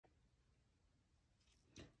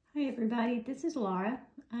Hi everybody, this is Laura.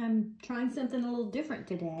 I'm trying something a little different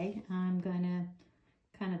today. I'm going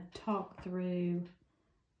to kind of talk through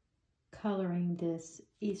coloring this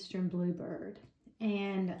Eastern bluebird.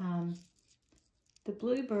 And the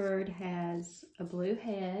bluebird has a blue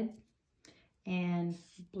head and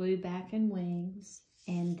blue back and wings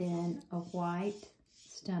and then a white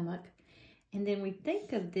stomach. And then we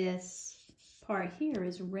think of this part here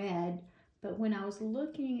as red, but when I was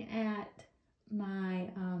looking at my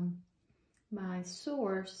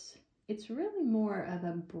source, it's really more of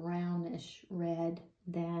a brownish red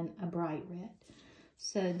than a bright red.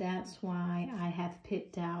 So that's why I have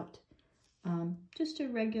picked out just a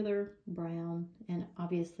regular brown, and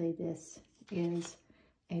obviously this is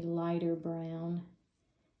a lighter brown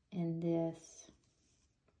and this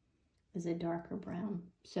is a darker brown.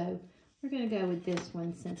 So we're going to go with this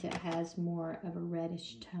one since it has more of a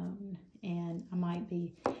reddish tone, and I might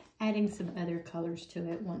be adding some other colors to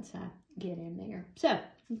it once I get in there. So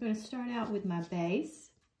I'm going to start out with my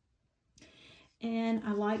base, and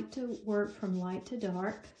I like to work from light to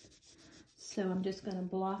dark. So I'm just going to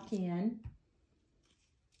block in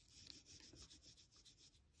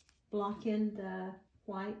the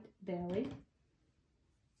white belly.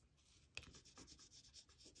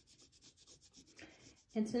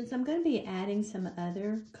 And since I'm going to be adding some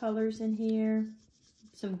other colors in here,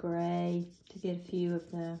 some gray to get a few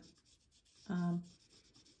of the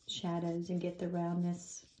shadows and get the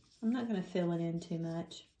roundness, I'm not going to fill it in too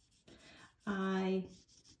much. I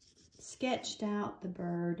sketched out the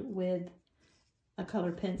bird with a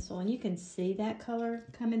colored pencil, and you can see that color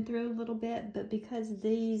coming through a little bit, but because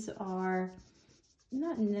these are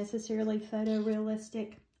not necessarily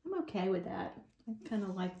photorealistic, I'm okay with that. I kind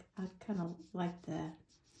of like the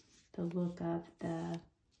look of the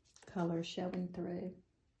color showing through.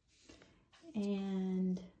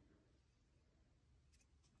 And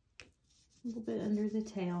a little bit under the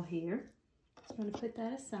tail here. I'm going to put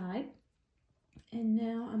that aside. And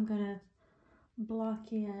now I'm going to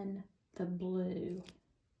block in the blue.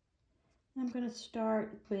 I'm going to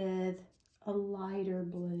start with a lighter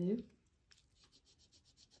blue.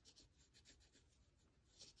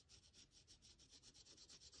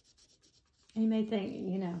 And you may think,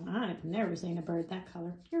 you know, I've never seen a bird that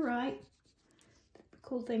color. You're right. The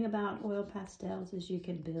cool thing about oil pastels is you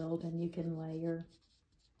can build and you can layer.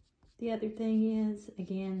 The other thing is,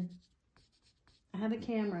 again, I have a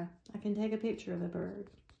camera. I can take a picture of a bird.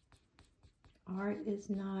 Art is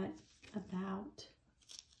not about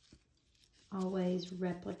always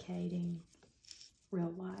replicating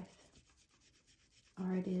real life.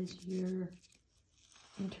 Art is your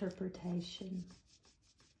interpretation.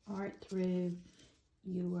 Art through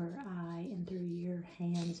your eye and through your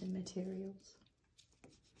hands and materials.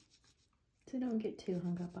 So don't get too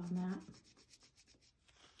hung up on that.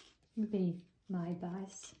 Would be my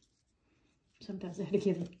advice. Sometimes I have to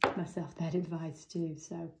give myself that advice too,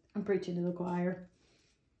 so I'm preaching to the choir.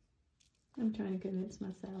 I'm trying to convince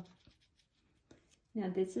myself. Now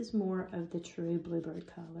this is more of the true bluebird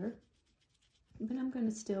color, but I'm going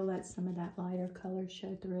to still let some of that lighter color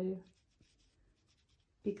show through,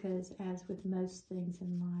 because as with most things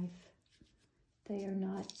in life, they are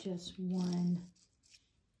not just one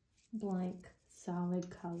blank solid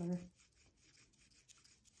color.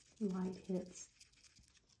 Light hits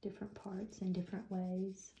different parts in different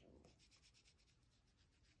ways.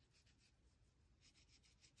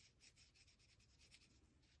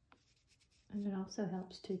 And it also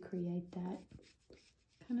helps to create that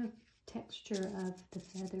kind of texture of the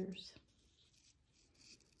feathers.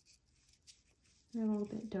 They're a little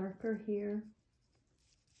bit darker here,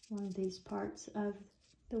 one of these parts of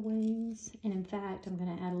the wings. And in fact, I'm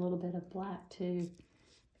going to add a little bit of black too,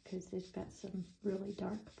 because they've got some really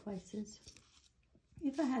dark places.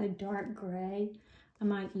 If I had a dark gray, I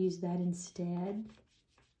might use that instead,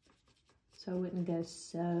 so it wouldn't go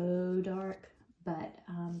so dark, but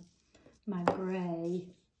my gray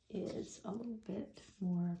is a little bit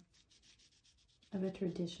more of a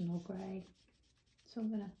traditional gray. So I'm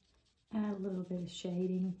going to add a little bit of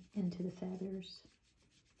shading into the feathers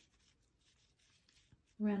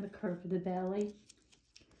around the curve of the belly.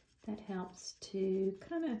 That helps to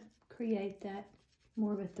kind of create that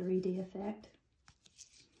more of a 3D effect.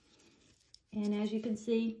 And as you can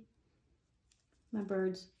see, my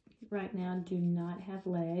birds right now do not have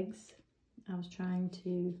legs. I was trying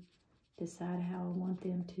to decide how I want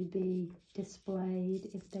them to be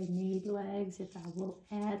displayed, if they need legs, if I will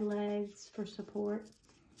add legs for support.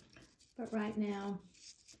 But right now,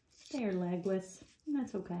 they are legless, and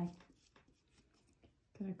that's okay. I'm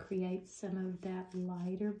going to create some of that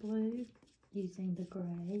lighter blue using the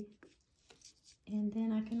gray. And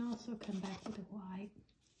then I can also come back with a white.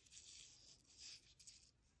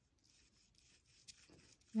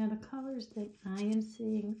 Now the colors that I am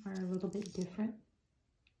seeing are a little bit different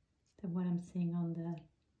than what I'm seeing on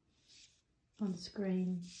the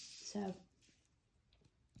screen. So,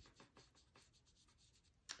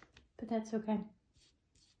 but that's okay.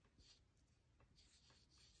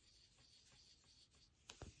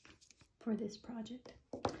 For this project.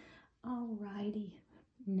 Alrighty,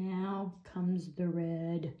 now comes the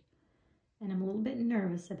red, and I'm a little bit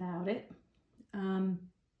nervous about it.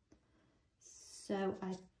 So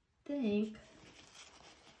I think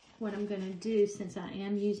what I'm going to do, since I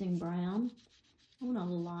am using brown, I want to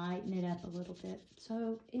lighten it up a little bit.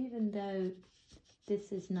 So even though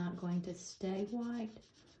this is not going to stay white,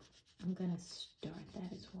 I'm going to start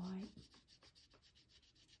that as white,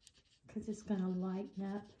 because it's going to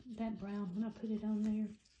lighten up that brown when I put it on there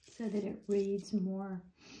so that it reads more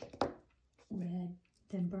red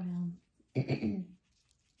than brown.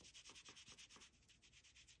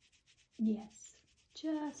 Yes,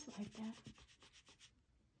 just like that.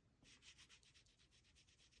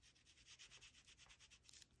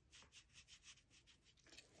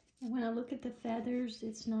 And when I look at the feathers,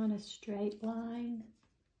 it's not a straight line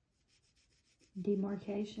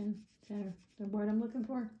demarcation. Is that the word I'm looking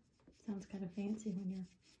for? Sounds kind of fancy when you're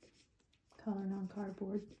coloring on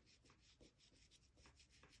cardboard.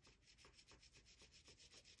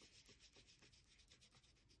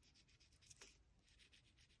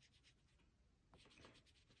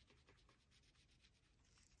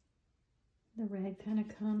 The red kind of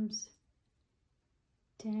comes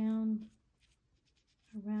down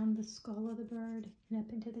around the skull of the bird and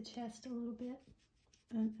up into the chest a little bit,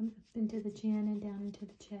 and up into the chin and down into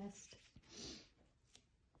the chest.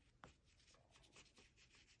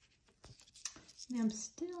 Now I'm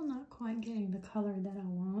still not quite getting the color that I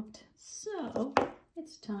want, so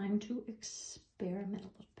it's time to experiment a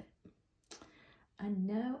little bit. I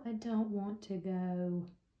know I don't want to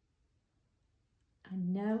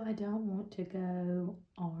go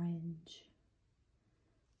orange.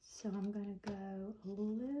 So I'm going to go a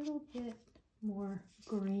little bit more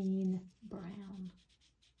green brown.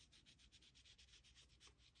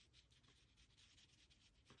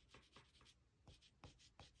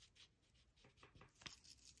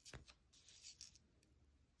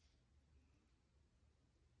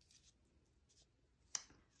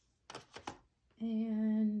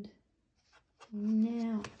 And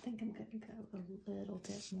now I think I'm going to go a little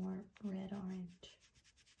bit more red-orange.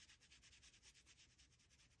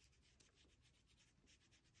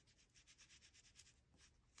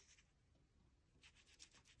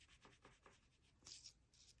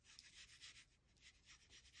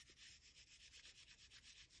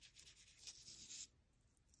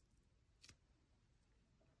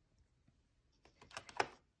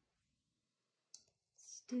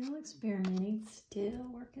 Still experimenting, still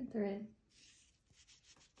working through it.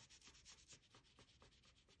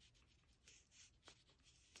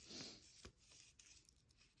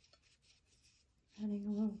 Adding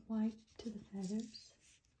a little white to the feathers,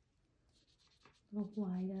 a little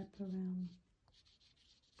white up around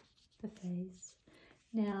the face.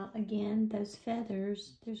 Now again, those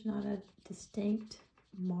feathers, there's not a distinct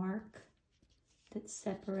mark that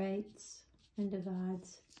separates and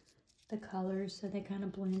divides the colors, so they kind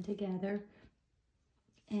of blend together.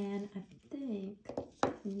 And I think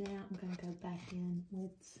now I'm going to go back in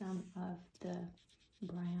with some of the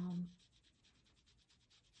brown.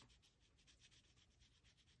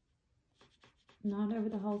 Not over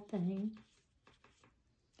the whole thing.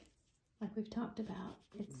 Like we've talked about,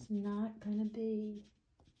 it's not going to be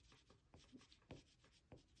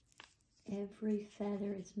every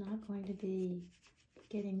feather. It's not going to be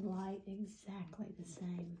getting light exactly the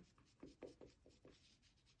same.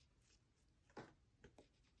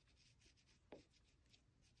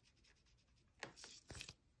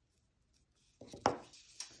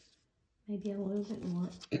 Maybe a little bit more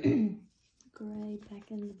gray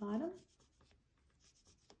back in the bottom.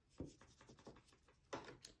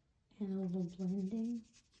 And a little blending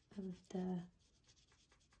of the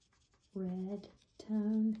red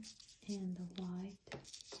tone and the white.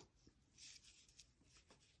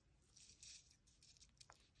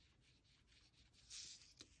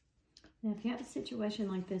 Now, if you have a situation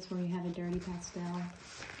like this where you have a dirty pastel,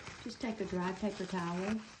 just take a dry paper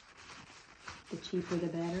towel. The cheaper the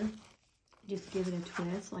better. Just give it a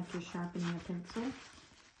twist like you're sharpening a pencil.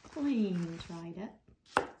 Clean and dry it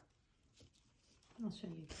up. I'll show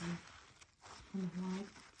you again on the white.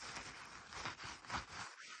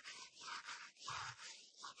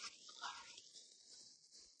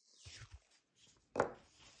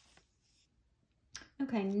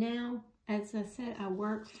 Okay, now, as I said, I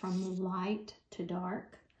work from light to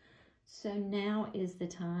dark. So now is the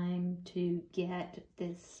time to get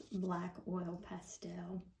this black oil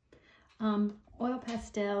pastel. Oil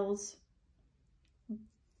pastels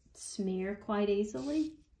smear quite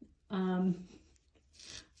easily.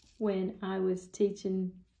 When I was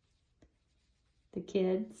teaching the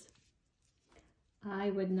kids, I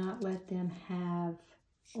would not let them have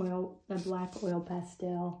a black oil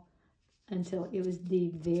pastel until it was the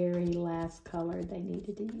very last color they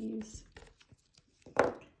needed to use,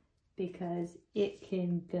 because it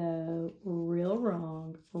can go real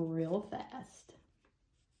wrong real fast.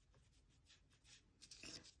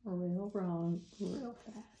 Real wrong real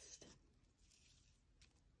fast.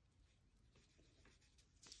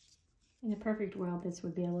 In a perfect world, this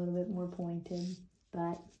would be a little bit more pointed,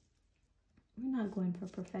 but we're not going for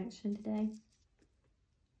perfection today.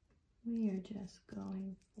 We are just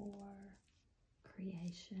going for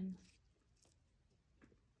creation.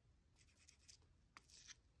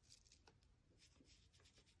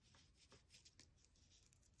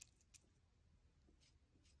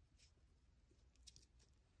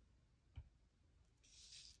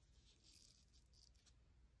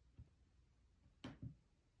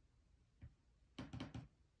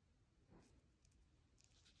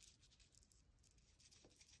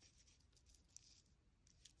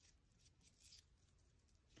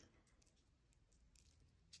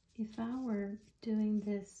 If I were doing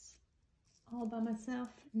this all by myself,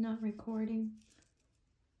 not recording,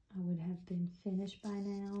 I would have been finished by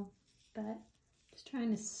now, but just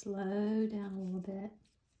trying to slow down a little bit,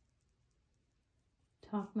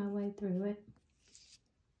 talk my way through it.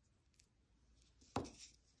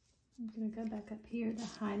 I'm going to go back up here to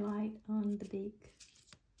highlight on the beak.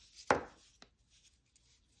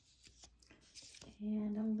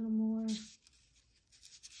 And a little more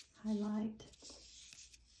highlight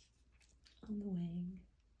on the wing.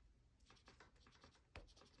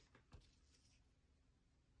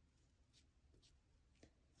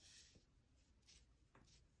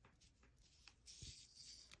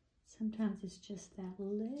 Sometimes it's just that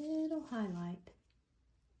little highlight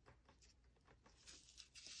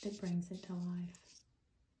that brings it to life.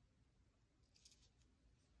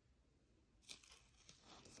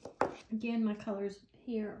 Again, my colors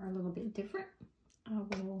here are a little bit different. I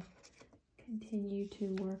will continue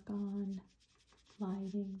to work on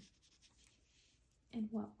lighting and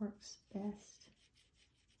what works best.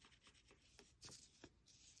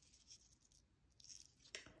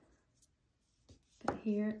 But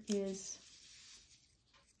here is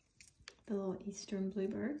the little Eastern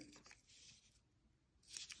bluebird.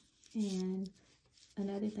 And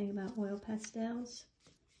another thing about oil pastels,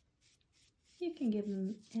 you can give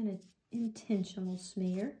them an intentional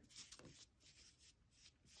smear.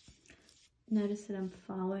 Notice that I'm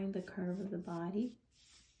following the curve of the body.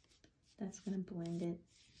 That's going to blend it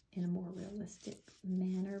in a more realistic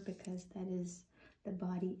manner, because the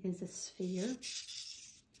body is a sphere.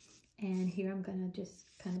 And here I'm going to just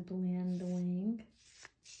kind of blend the wing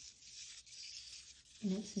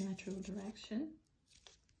in its natural direction.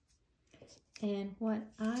 And what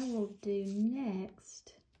I will do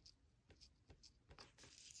next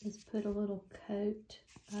is put a little coat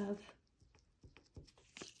of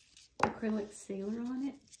acrylic sealer on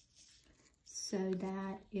it so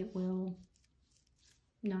that it will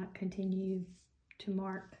not continue to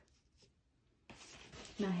mark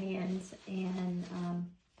my hands and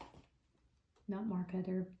not mark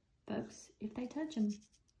other folks if they touch them,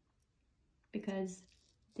 because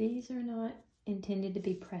these are not intended to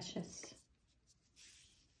be precious.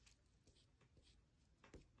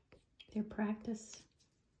 They're practice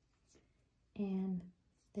and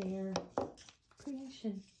their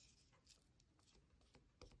creation.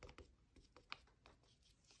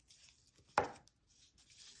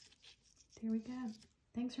 There we go.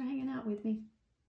 Thanks for hanging out with me.